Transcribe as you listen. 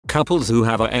Couples who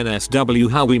have a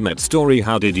NSW how we met story.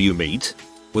 How did you meet?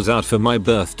 Was out for my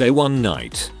birthday one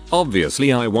night.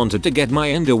 Obviously I wanted to get my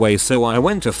end away, so I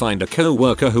went to find a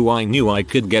co-worker who I knew I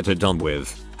could get it on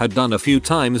with. Had done a few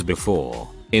times before.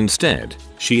 Instead,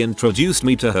 she introduced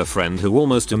me to her friend who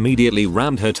almost immediately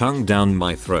rammed her tongue down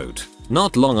my throat.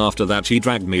 Not long after that she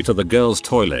dragged me to the girls'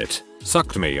 toilet,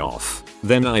 sucked me off.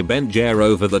 Then I bent Jer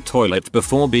over the toilet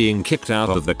before being kicked out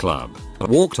of the club.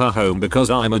 Walked her home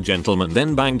because I'm a gentleman,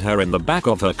 then banged her in the back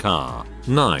of her car.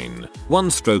 9.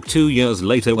 2 years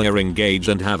later we're engaged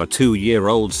and have a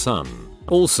 2-year-old son.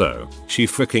 Also, she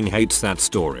freaking hates that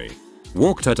story.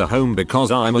 Walked her to home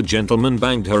because I'm a gentleman,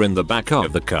 banged her in the back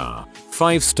of the car.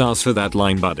 5 stars for that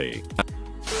line, buddy.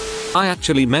 I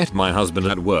actually met my husband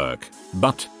at work,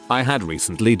 but I had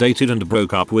recently dated and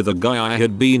broke up with a guy I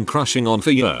had been crushing on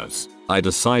for years. I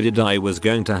decided I was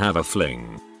going to have a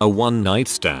fling, a one-night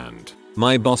stand.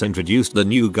 My boss introduced the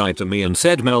new guy to me and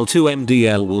said Mel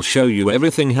 2MDL will show you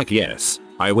everything. Heck yes,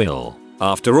 I will.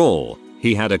 After all,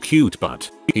 he had a cute butt.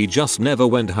 He just never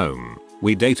went home.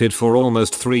 We dated for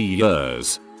almost 3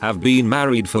 years, have been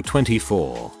married for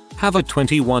 24, have a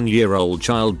 21-year-old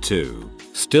child too.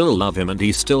 Still love him and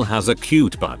he still has a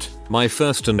cute butt. My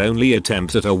first and only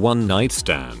attempt at a one-night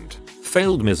stand.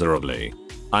 Failed miserably.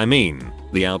 I mean,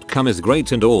 the outcome is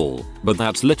great and all, but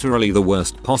that's literally the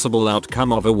worst possible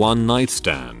outcome of a one-night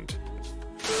stand.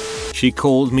 She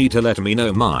called me to let me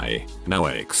know my now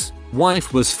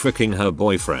ex-wife was fricking her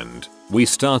boyfriend. We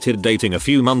started dating a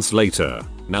few months later,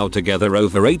 now together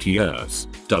over 8 years.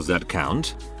 Does that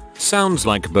count? Sounds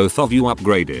like both of you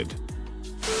upgraded.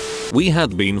 We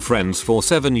had been friends for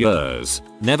 7 years,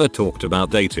 never talked about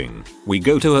dating. We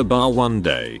go to a bar one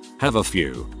day, have a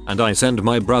few, and I send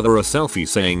my brother a selfie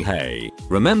saying hey,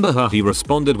 remember her? He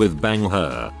responded with bang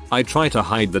her. I try to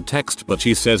hide the text but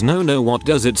she says no, what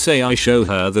does it say? I show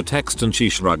her the text and she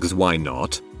shrugs. Why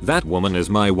not? That woman is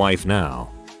my wife now.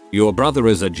 Your brother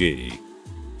is a G.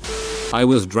 I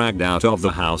was dragged out of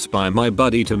the house by my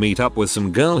buddy to meet up with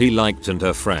some girl he liked and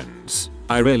her friends.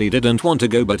 I really didn't want to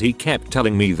go, but he kept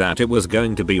telling me that it was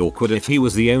going to be awkward if he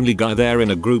was the only guy there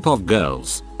in a group of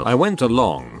girls. I went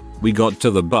along. We got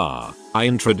to the bar. I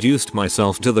introduced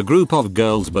myself to the group of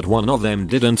girls, but one of them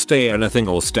didn't say anything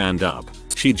or stand up.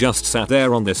 She just sat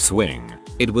there on this swing.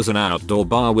 It was an outdoor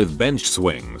bar with bench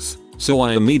swings, so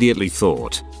I immediately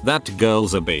thought, that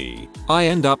girl's a B. I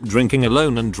end up drinking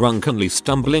alone and drunkenly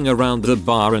stumbling around the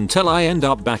bar until I end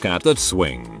up back at that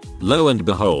swing. Lo and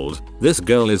behold, this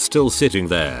girl is still sitting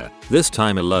there, this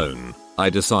time alone. I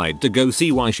decide to go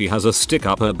see why she has a stick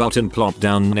up her butt and plop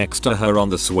down next to her on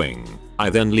the swing.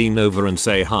 I then lean over and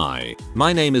say hi,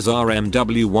 my name is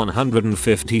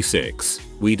RMW156.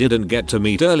 We didn't get to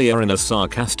meet earlier, in a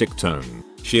sarcastic tone.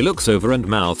 She looks over and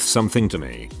mouths something to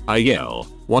me. I yell,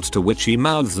 what? To which she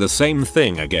mouths the same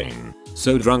thing again.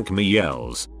 So drunk me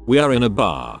yells, we are in a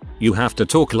bar, you have to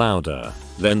talk louder.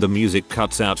 Then the music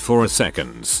cuts out for a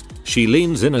second. She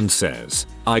leans in and says,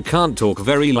 I can't talk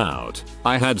very loud.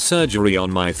 I had surgery on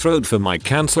my throat for my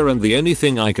cancer and the only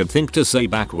thing I could think to say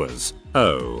back was,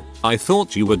 oh, I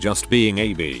thought you were just being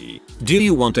a B. Do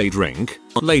you want a drink?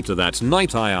 Later that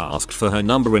night I asked for her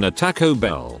number in a Taco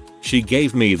Bell. She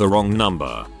gave me the wrong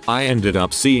number. I ended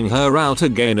up seeing her out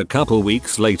again a couple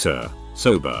weeks later,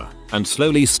 sober, and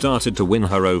slowly started to win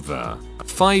her over.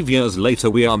 5 years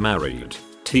later we are married.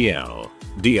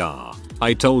 TLDR.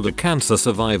 I told a cancer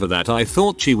survivor that I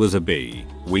thought she was a B.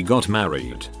 We got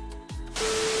married.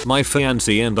 My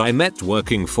fiancée and I met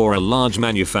working for a large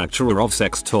manufacturer of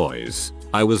sex toys.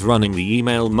 I was running the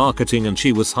email marketing and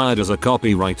she was hired as a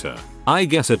copywriter. I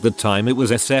guess at the time it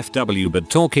was SFW, but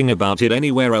talking about it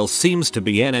anywhere else seems to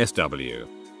be NSW.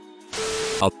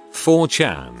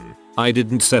 4chan. I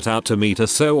didn't set out to meet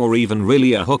her or even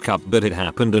really a hookup, but it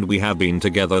happened and we have been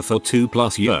together for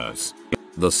 2+ years.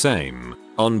 The same.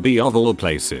 On B of all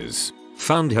places.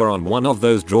 Found her on one of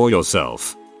those draw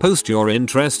yourself, post your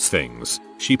interests things.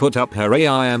 She put up her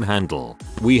AIM handle.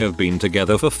 We have been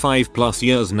together for 5+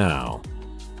 years now.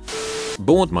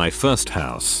 Bought my first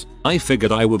house. I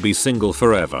figured I would be single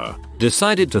forever.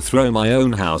 Decided to throw my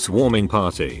own housewarming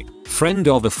party. Friend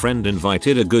of a friend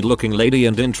invited a good looking lady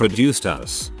and introduced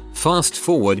us. Fast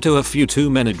forward to a few too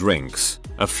many drinks,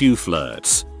 a few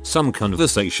flirts, some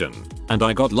conversation, and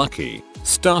I got lucky.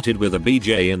 Started with a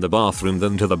BJ in the bathroom,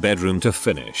 then to the bedroom to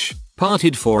finish.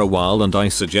 Partied for a while and I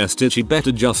suggested she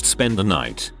better just spend the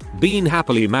night. Been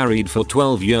happily married for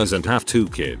 12 years and have 2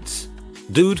 kids.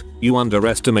 Dude, you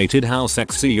underestimated how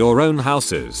sexy your own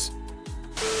house is.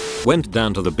 Went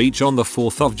down to the beach on the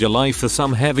 4th of July for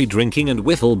some heavy drinking and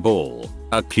wiffle ball.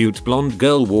 A cute blonde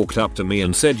girl walked up to me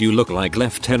and said, you look like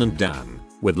Lieutenant Dan.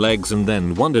 with legs and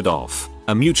then wandered off.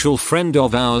 A mutual friend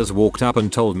of ours walked up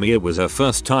and told me it was her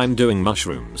first time doing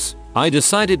mushrooms. I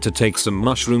decided to take some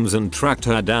mushrooms and tracked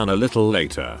her down a little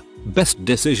later. Best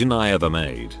decision I ever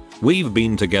made. We've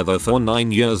been together for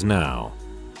 9 years now.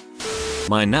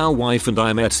 My now wife and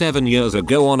I met 7 years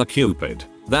ago on a Cupid.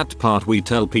 That part we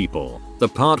tell people. The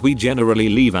part we generally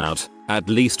leave out, at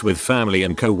least with family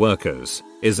and co-workers,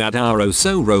 is that our oh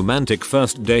so romantic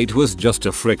first date was just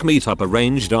a frick meetup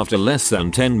arranged after less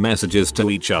than 10 messages to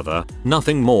each other,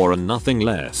 nothing more and nothing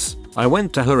less. I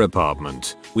went to her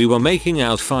apartment. We were making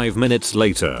out 5 minutes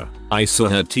later. I saw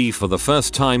her tea for the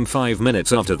first time 5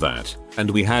 minutes after that, and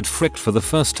we had fricked for the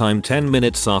first time 10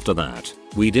 minutes after that.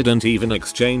 We didn't even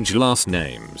exchange last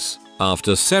names.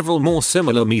 After several more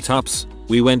similar meetups,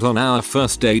 we went on our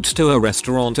first date to a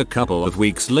restaurant a couple of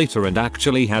weeks later and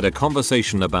actually had a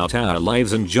conversation about our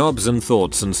lives and jobs and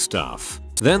thoughts and stuff.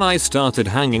 Then I started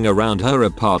hanging around her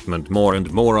apartment more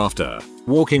and more after,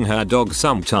 walking her dog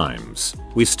sometimes.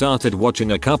 We started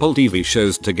watching a couple TV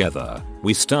shows together.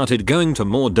 We started going to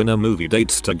more dinner movie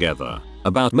dates together.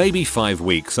 About maybe 5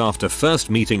 weeks after first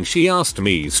meeting she asked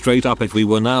me straight up if we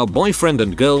were now boyfriend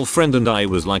and girlfriend and I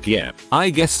was like yeah,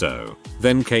 I guess so.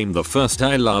 Then came the first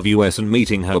I love US and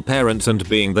meeting her parents and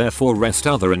being there for rest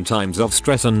other in times of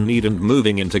stress and need and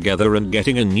moving in together and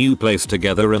getting a new place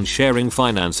together and sharing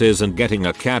finances and getting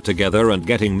a cat together and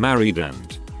getting married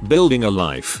and building a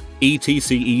life,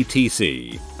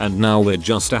 etc. And now we're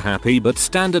just a happy but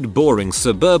standard boring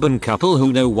suburban couple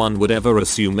who no one would ever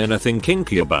assume anything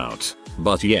kinky about.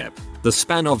 But yep, the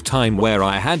span of time where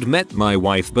I had met my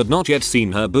wife but not yet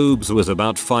seen her boobs was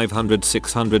about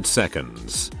 500-600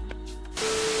 seconds.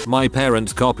 My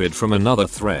parents copied from another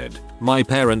thread. My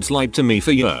parents lied to me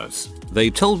for years.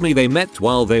 They told me they met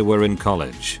while they were in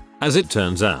college. As it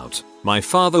turns out, my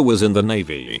father was in the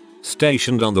Navy,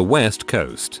 stationed on the West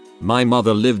Coast. My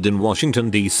mother lived in Washington,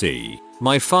 D.C.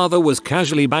 My father was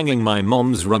casually banging my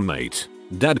mom's roommate.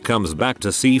 Dad comes back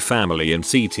to see family in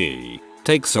CT.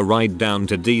 Takes a ride down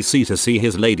to DC to see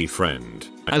his lady friend.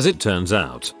 As it turns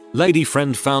out, lady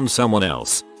friend found someone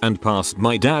else and passed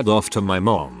my dad off to my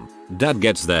mom. Dad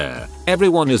gets there.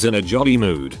 Everyone is in a jolly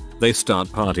mood. They start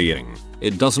partying.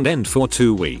 It doesn't end for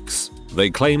 2 weeks.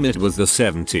 They claim it was the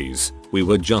 70s. We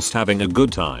were just having a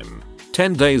good time.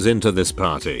 10 days into this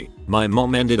party, my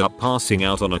mom ended up passing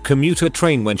out on a commuter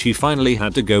train when she finally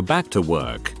had to go back to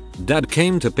work. Dad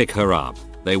came to pick her up.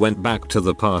 They went back to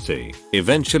the party.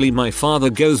 Eventually my father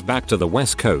goes back to the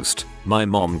West Coast. My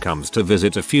mom comes to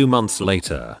visit a few months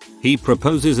later. He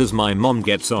proposes as my mom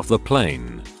gets off the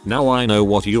plane. Now I know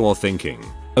what you're thinking.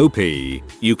 OP,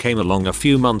 you came along a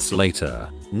few months later.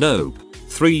 Nope.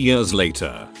 3 years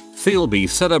later. They'll be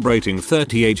celebrating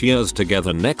 38 years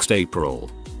together next April.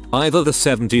 Either the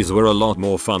 70s were a lot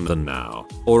more fun than now,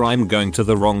 or I'm going to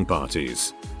the wrong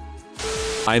parties.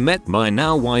 I met my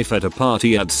now wife at a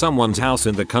party at someone's house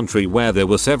in the country where there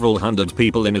were several hundred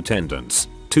people in attendance.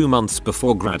 2 months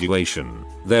before graduation.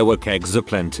 There were kegs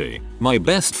aplenty. My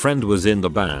best friend was in the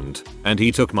band, and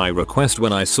he took my request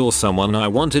when I saw someone I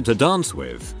wanted to dance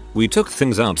with. We took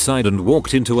things outside and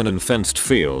walked into an unfenced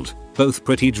field, both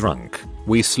pretty drunk.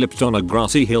 We slipped on a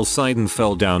grassy hillside and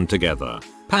fell down together.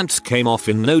 Pants came off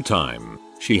in no time.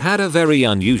 She had a very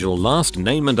unusual last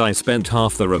name and I spent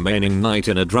half the remaining night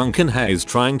in a drunken haze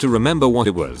trying to remember what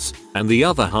it was, and the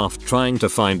other half trying to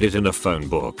find it in a phone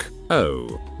book.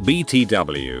 Oh,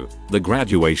 BTW. The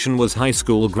graduation was high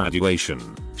school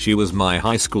graduation. She was my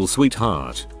high school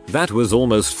sweetheart. That was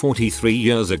almost 43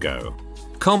 years ago.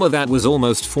 That was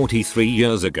almost 43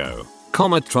 years ago.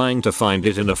 Trying to find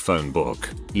it in a phone book.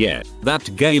 Yeah,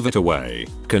 that gave it away.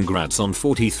 Congrats on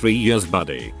 43 years,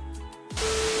 buddy.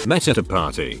 Met at a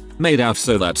party. Made out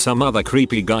so that some other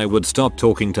creepy guy would stop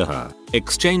talking to her.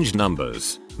 Exchanged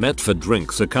numbers. Met for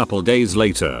drinks a couple days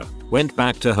later. Went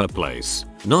back to her place.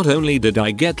 Not only did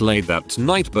I get laid that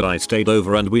night but I stayed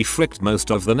over and we fricked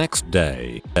most of the next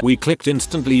day. We clicked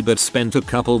instantly but spent a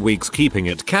couple weeks keeping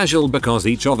it casual because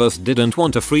each of us didn't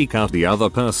want to freak out the other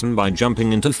person by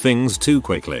jumping into things too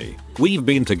quickly. We've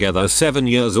been together 7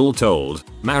 years all told,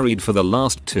 married for the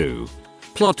last 2.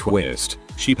 Plot twist.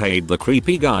 She paid the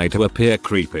creepy guy to appear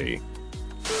creepy.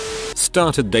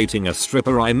 Started dating a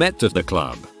stripper I met at the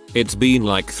club. It's been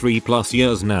like 3+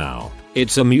 years now.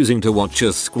 It's amusing to watch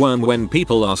us squirm when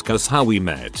people ask us how we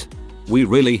met. We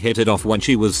really hit it off when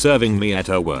she was serving me at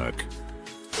her work.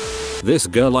 This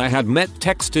girl I had met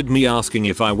texted me asking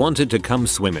if I wanted to come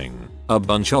swimming. A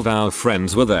bunch of our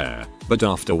friends were there, but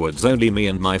afterwards only me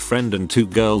and my friend and 2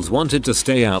 girls wanted to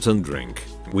stay out and drink.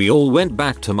 We all went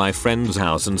back to my friend's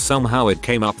house and somehow it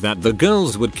came up that the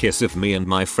girls would kiss if me and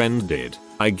my friend did.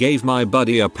 I gave my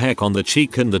buddy a peck on the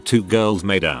cheek and the two girls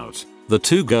made out. The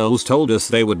two girls told us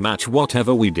they would match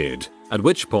whatever we did, at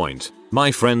which point,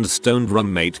 my friend's stoned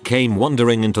roommate came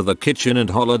wandering into the kitchen and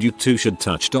hollered, "You two should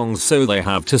touch dongs," so they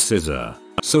have to scissor.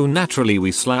 So naturally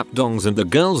we slapped dongs and the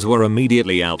girls were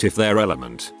immediately out of their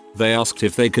element. They asked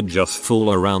if they could just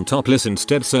fool around topless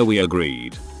instead, so we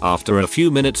agreed. After a few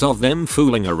minutes of them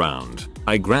fooling around,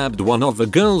 I grabbed one of the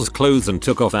girls' clothes and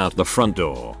took off out the front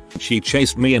door. She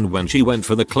chased me and when she went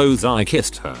for the clothes I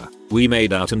kissed her. We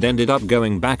made out and ended up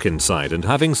going back inside and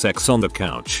having sex on the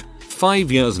couch.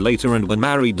 5 years later and we're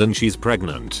married and she's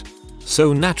pregnant.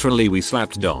 So naturally we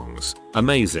slapped dongs.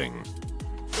 Amazing.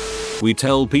 We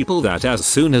tell people that as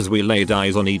soon as we laid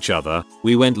eyes on each other,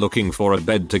 we went looking for a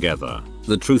bed together.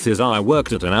 The truth is I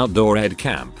worked at an outdoor ed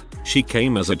camp. She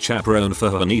came as a chaperone for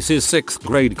her niece's 6th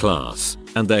grade class,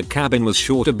 and their cabin was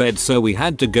short a bed so we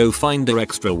had to go find her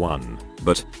extra one.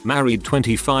 But, married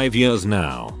 25 years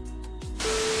now.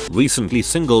 Recently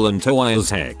single and toy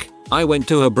as heck. I went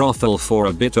to a brothel for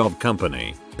a bit of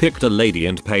company, picked a lady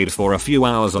and paid for a few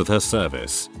hours of her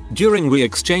service. During we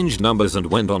exchanged numbers and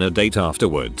went on a date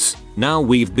afterwards. Now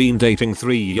we've been dating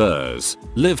 3 years,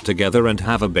 live together and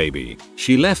have a baby.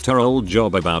 She left her old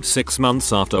job about 6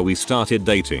 months after we started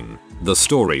dating. The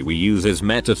story we use is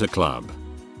met at a club.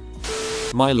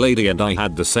 My lady and I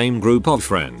had the same group of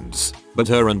friends, but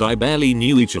her and I barely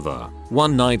knew each other.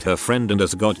 One night her friend and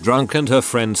us got drunk and her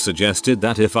friend suggested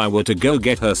that if I were to go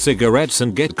get her cigarettes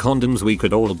and get condoms we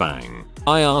could all bang.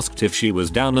 I asked if she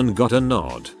was down and got a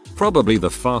nod. Probably the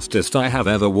fastest I have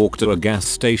ever walked to a gas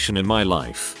station in my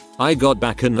life. I got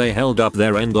back and they held up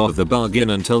their end of the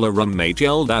bargain until a roommate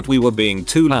yelled that we were being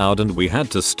too loud and we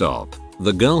had to stop.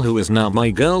 The girl who is now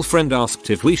my girlfriend asked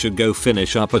if we should go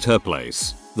finish up at her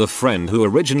place. The friend who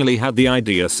originally had the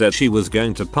idea said she was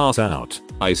going to pass out.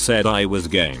 I said I was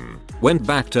game. Went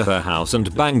back to her house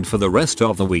and banged for the rest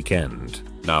of the weekend.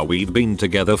 Now we've been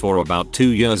together for about 2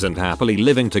 years and happily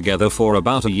living together for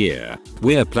about a year.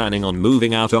 We're planning on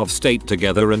moving out of state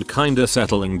together and kinda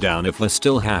settling down if we're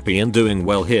still happy and doing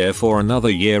well here for another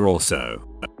year or so.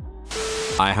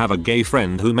 I have a gay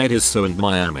friend who met his so in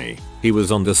Miami. He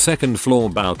was on the 2nd floor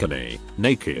balcony,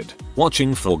 naked,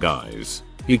 watching 4 guys.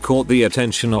 He caught the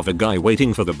attention of a guy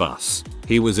waiting for the bus.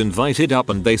 He was invited up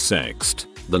and they sexed.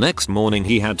 The next morning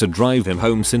he had to drive him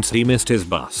home since he missed his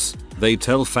bus. They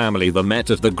tell family they met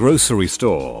at the grocery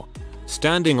store.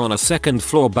 Standing on a 2nd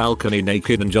floor balcony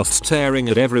naked and just staring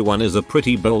at everyone is a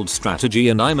pretty bold strategy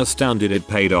and I'm astounded it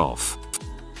paid off.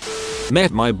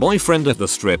 Met my boyfriend at the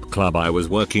strip club I was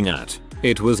working at.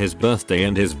 It was his birthday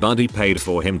and his buddy paid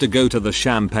for him to go to the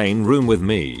champagne room with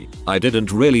me. I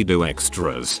didn't really do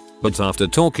extras, but after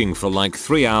talking for like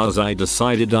 3 hours I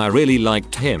decided I really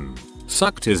liked him.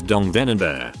 Sucked his dong then and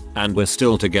there, and we're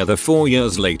still together 4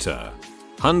 years later.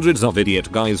 Hundreds of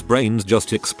idiot guys' brains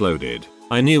just exploded.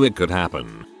 I knew it could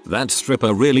happen. That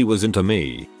stripper really was into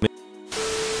me.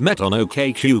 Met on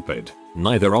OkCupid.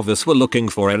 Neither of us were looking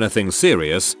for anything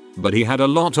serious, but he had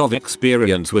a lot of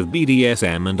experience with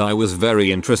BDSM and I was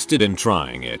very interested in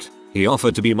trying it. He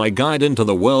offered to be my guide into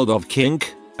the world of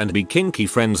kink, and be kinky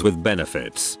friends with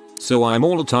benefits. So I'm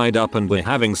all tied up and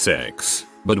we're having sex.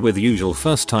 But with usual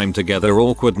first time together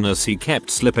awkwardness he kept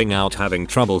slipping out having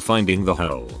trouble finding the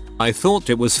hole. I thought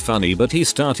it was funny but he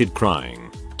started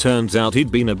crying. Turns out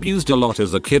he'd been abused a lot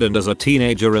as a kid and as a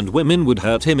teenager and women would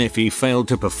hurt him if he failed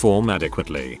to perform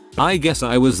adequately. I guess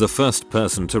I was the first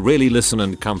person to really listen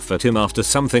and comfort him after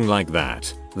something like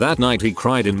that. That night he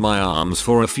cried in my arms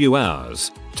for a few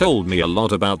hours, told me a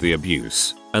lot about the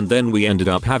abuse, and then we ended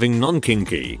up having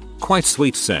non-kinky, quite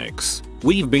sweet sex.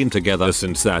 We've been together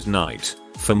since that night,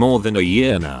 for more than a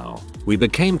year now. We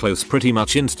became close pretty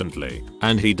much instantly,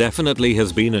 and he definitely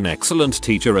has been an excellent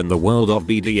teacher in the world of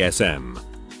BDSM.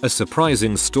 A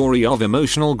surprising story of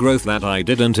emotional growth that I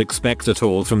didn't expect at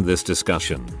all from this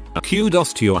discussion.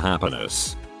 Kudos to your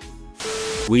happiness.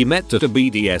 We met at a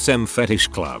BDSM fetish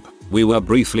club. We were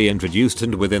briefly introduced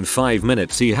and within 5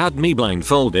 minutes he had me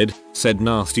blindfolded, said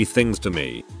nasty things to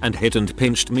me, and hit and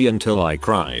pinched me until I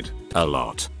cried. A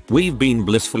lot. We've been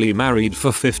blissfully married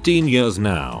for 15 years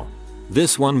now.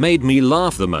 This one made me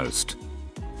laugh the most.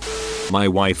 My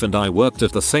wife and I worked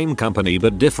at the same company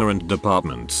but different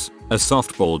departments. A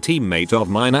softball teammate of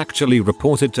mine actually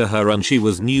reported to her and she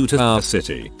was new to our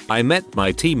city. I met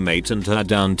my teammate and her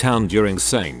downtown during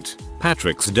St.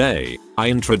 Patrick's Day, I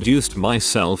introduced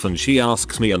myself and she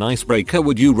asks me an icebreaker,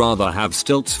 would you rather have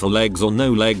stilts for legs or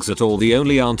no legs at all? The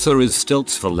only answer is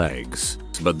stilts for legs.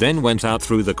 But then went out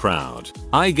through the crowd.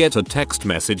 I get a text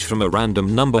message from a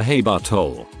random number, hey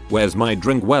butthole, where's my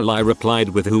drink? Well, I replied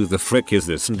with who the frick is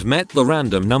this, and met the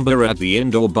random number at the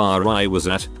indoor bar I was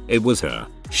at. It was her.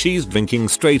 She's drinking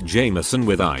straight Jameson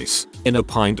with ice in a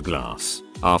pint glass.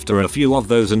 After a few of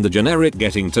those and the generic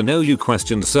getting to know you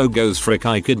questions, so goes frick,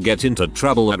 I could get into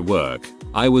trouble at work.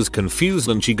 I was confused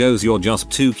and she goes, you're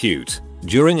just too cute.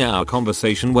 During our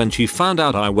conversation, when she found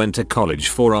out I went to college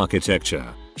for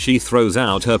architecture, she throws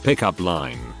out her pickup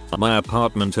line, my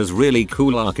apartment has really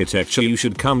cool architecture, you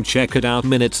should come check it out.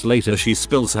 Minutes later she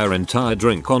spills her entire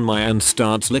drink on my and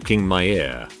starts licking my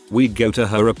ear. We go to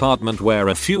her apartment where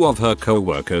a few of her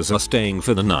co-workers are staying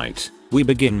for the night. We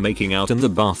begin making out in the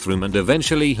bathroom and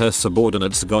eventually her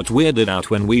subordinates got weirded out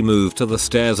when we moved to the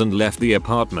stairs and left the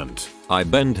apartment. I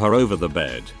bend her over the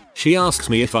bed. She asks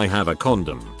me if I have a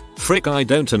condom. Frick, I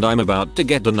don't and I'm about to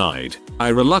get denied. I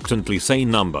reluctantly say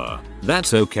number.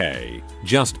 That's okay.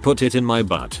 Just put it in my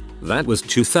butt. That was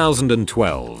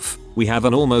 2012. We have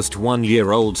an almost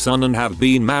 1-year-old son and have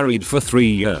been married for 3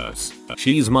 years.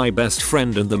 She's my best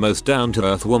friend and the most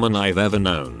down-to-earth woman I've ever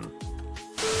known.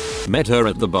 Met her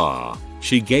at the bar.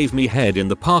 She gave me head in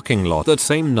the parking lot that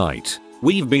same night.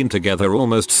 We've been together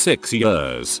almost 6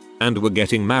 years, and we're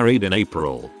getting married in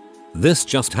April. This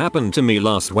just happened to me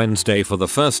last Wednesday for the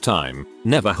first time.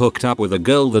 Never hooked up with a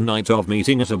girl the night of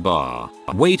meeting at a bar.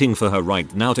 Waiting for her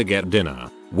right now to get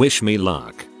dinner. Wish me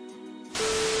luck.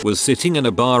 Was sitting in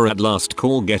a bar at last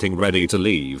call getting ready to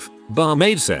leave.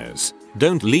 Barmaid says,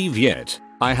 don't leave yet.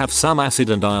 I have some acid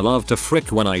and I love to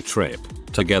frick when I trip.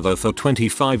 Together for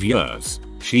 25 years.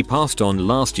 She passed on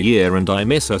last year and I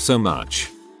miss her so much.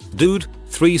 Dude,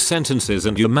 3 sentences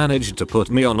and you managed to put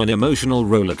me on an emotional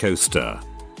roller coaster.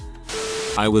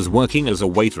 I was working as a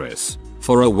waitress.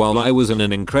 For a while I was in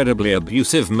an incredibly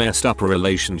abusive, messed up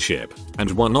relationship,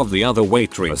 and one of the other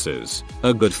waitresses,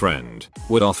 a good friend,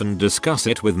 would often discuss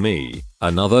it with me.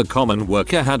 Another common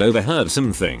worker had overheard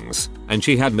some things, and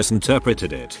she had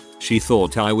misinterpreted it. She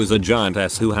thought I was a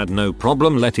giantess who had no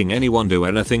problem letting anyone do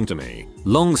anything to me.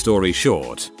 Long story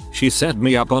short, she set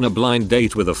me up on a blind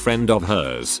date with a friend of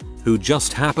hers, who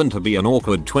just happened to be an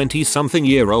awkward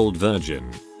 20-something-year-old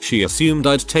virgin. She assumed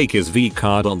I'd take his V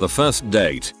card on the first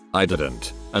date. I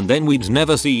didn't. And then we'd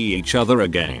never see each other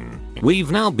again.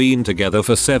 We've now been together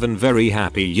for 7 very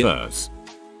happy years.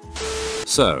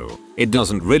 So, it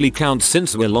doesn't really count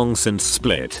since we're long since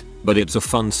split, but it's a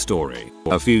fun story.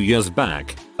 A few years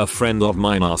back, a friend of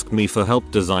mine asked me for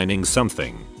help designing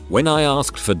something. When I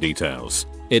asked for details,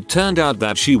 it turned out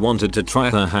that she wanted to try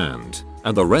her hand,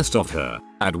 and the rest of her,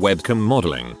 at webcam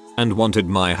modeling, and wanted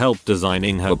my help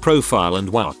designing her profile and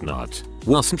whatnot.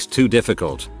 Wasn't too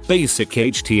difficult, basic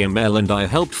HTML, and I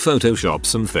helped Photoshop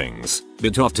some things.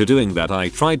 But after doing that I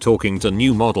tried talking to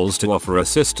new models to offer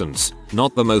assistance.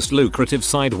 Not the most lucrative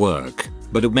side work,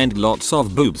 but it meant lots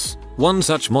of boobs. One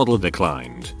such model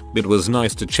declined, but was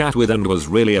nice to chat with and was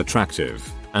really attractive.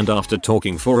 And after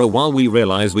talking for a while we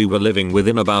realized we were living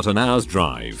within about an hour's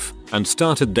drive, and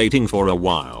started dating for a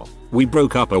while. We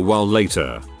broke up a while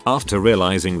later, after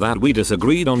realizing that we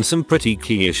disagreed on some pretty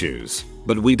key issues.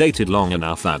 But we dated long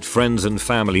enough that friends and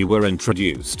family were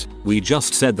introduced. We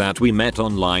just said that we met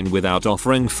online without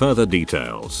offering further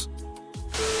details.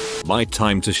 My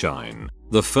time to shine.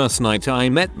 The first night I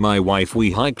met my wife we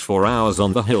hiked for hours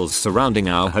on the hills surrounding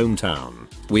our hometown.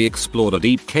 We explored a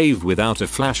deep cave without a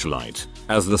flashlight.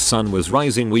 As the sun was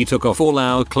rising we took off all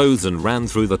our clothes and ran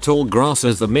through the tall grass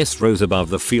as the mist rose above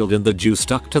the field and the dew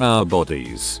stuck to our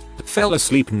bodies. Fell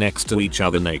asleep next to each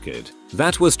other naked.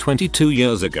 That was 22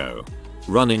 years ago.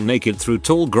 Running naked through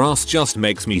tall grass just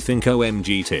makes me think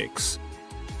OMG ticks.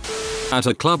 At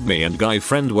a club me and guy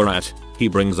friend were at, he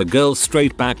brings a girl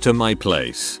straight back to my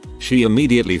place. She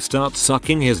immediately starts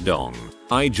sucking his dong.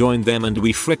 I join them and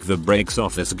we frick the brakes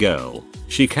off this girl.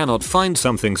 She cannot find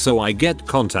something so I get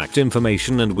contact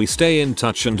information and we stay in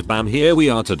touch and bam, here we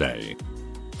are today.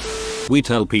 We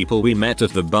tell people we met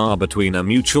at the bar between a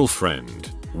mutual friend,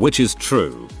 which is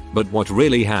true. But what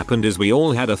really happened is we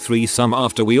all had a threesome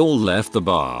after we all left the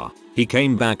bar. He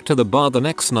came back to the bar the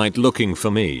next night looking for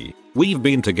me. We've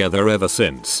been together ever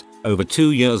since, over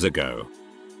 2 years ago.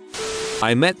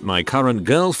 I met my current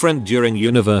girlfriend during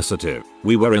university.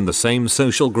 We were in the same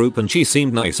social group and she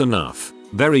seemed nice enough.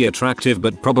 Very attractive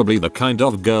but probably the kind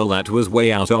of girl that was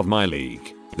way out of my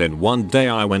league. Then one day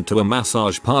I went to a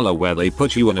massage parlor where they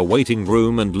put you in a waiting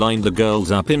room and lined the girls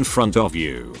up in front of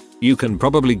you. You can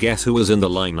probably guess who was in the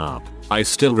lineup. I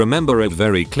still remember it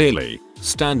very clearly.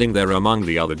 standing there among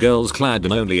the other girls clad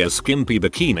in only a skimpy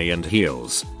bikini and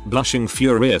heels, blushing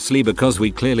furiously because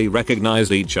we clearly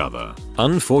recognized each other.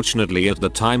 Unfortunately at the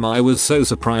time I was so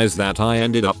surprised that I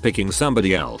ended up picking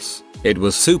somebody else. It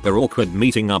was super awkward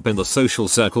meeting up in the social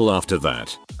circle after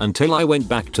that, until I went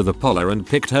back to the Polar and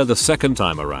picked her the second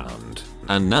time around.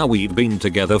 And now we've been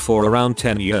together for around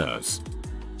 10 years.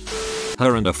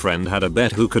 Her and a friend had a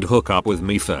bet who could hook up with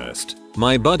me first.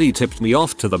 My buddy tipped me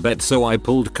off to the bet, so I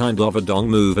pulled kind of a dong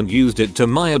move and used it to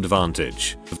my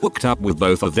advantage. Hooked up with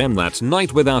both of them that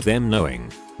night without them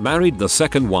knowing. Married the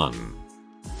second one.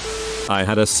 I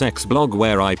had a sex blog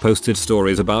where I posted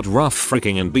stories about rough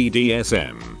freaking and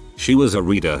BDSM. She was a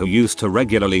reader who used to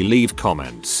regularly leave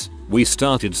comments. We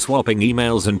started swapping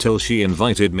emails until she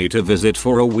invited me to visit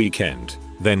for a weekend.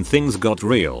 Then things got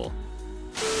real.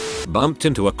 Bumped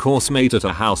into a course mate at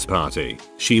a house party.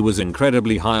 She was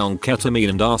incredibly high on ketamine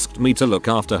and asked me to look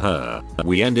after her.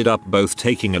 We ended up both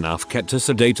taking enough ket to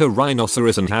sedate a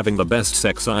rhinoceros and having the best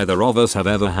sex either of us have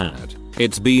ever had.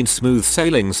 It's been smooth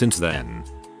sailing since then.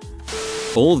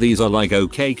 All these are like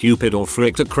OkCupid or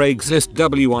fricked a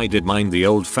Craigslist. I did mine the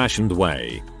old fashioned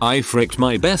way. I fricked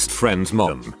my best friend's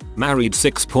mom. Married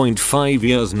 6.5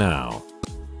 years now.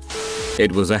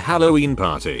 It was a Halloween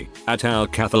party at our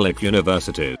Catholic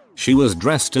university. She was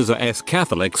dressed as a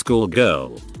Catholic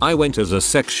schoolgirl. I went as a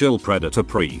sexual predator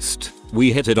priest.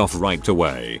 We hit it off right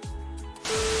away.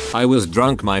 I was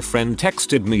drunk. My friend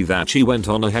texted me that she went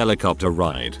on a helicopter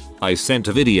ride. I sent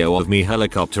a video of me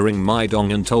helicoptering my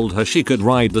dong and told her she could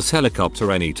ride this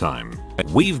helicopter anytime.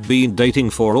 We've been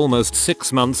dating for almost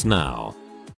 6 months now.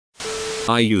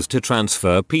 I used to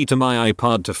transfer P to my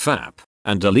iPod to FAP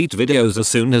and delete videos as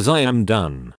soon as I am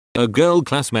done. A girl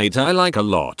classmate I like a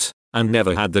lot and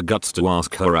never had the guts to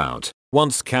ask her out,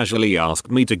 once casually asked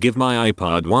me to give my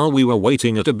iPod while we were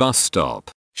waiting at a bus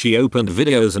stop. She opened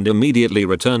videos and immediately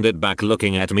returned it back,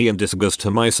 looking at me in disgust.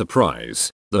 To my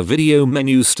surprise, the video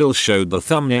menu still showed the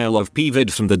thumbnail of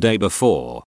PVid from the day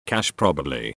before. Cash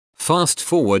probably. Fast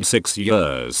forward 6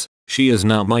 years. She is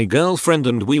now my girlfriend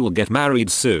and we will get married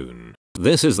soon.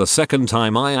 This is the second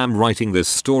time I am writing this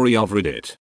story of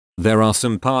Reddit. There are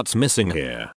some parts missing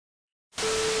here.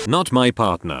 Not my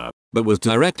partner, but was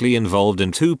directly involved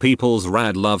in two people's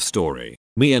rad love story.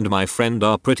 Me and my friend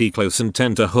are pretty close and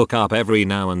tend to hook up every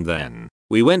now and then.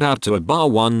 We went out to a bar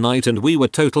one night and we were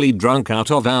totally drunk out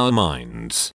of our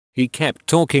minds. He kept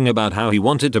talking about how he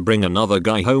wanted to bring another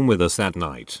guy home with us that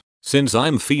night. Since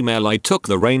I'm female, I took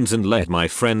the reins and let my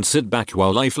friend sit back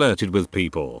while I flirted with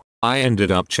people. I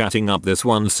ended up chatting up this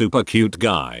one super cute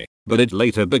guy, but it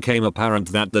later became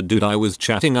apparent that the dude I was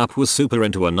chatting up was super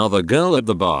into another girl at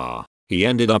the bar. He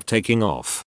ended up taking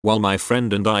off. While my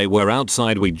friend and I were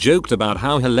outside, we joked about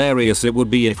how hilarious it would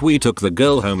be if we took the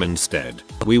girl home instead.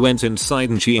 We went inside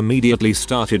and she immediately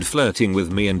started flirting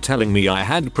with me and telling me I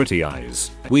had pretty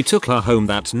eyes. We took her home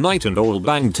that night and all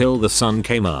banged till the sun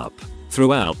came up.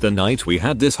 Throughout the night we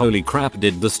had this holy crap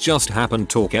did this just happen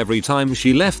talk every time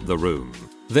she left the room.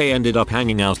 They ended up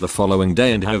hanging out the following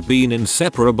day and have been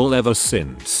inseparable ever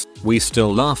since. We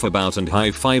still laugh about and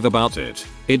high five about it.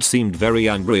 It seemed very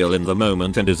unreal in the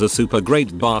moment and is a super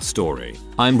great bar story.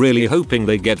 I'm really hoping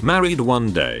they get married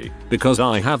one day, because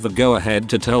I have the go ahead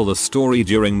to tell the story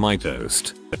during my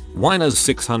toast. Winers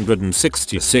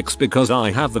 666 because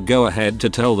I have the go ahead to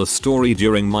tell the story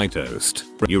during my toast.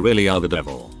 You really are the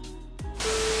devil.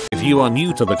 If you are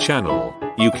new to the channel,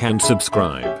 you can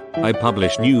subscribe. I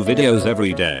publish new videos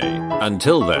every day.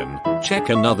 Until then, check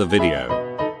another video.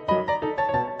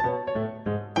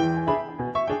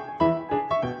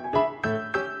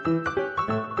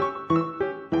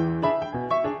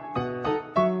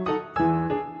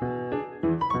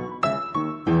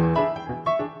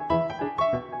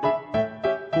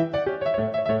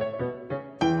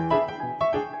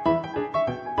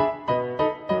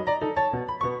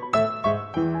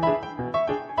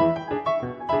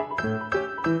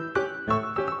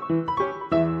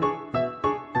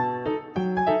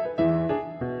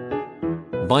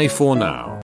 Bye for now.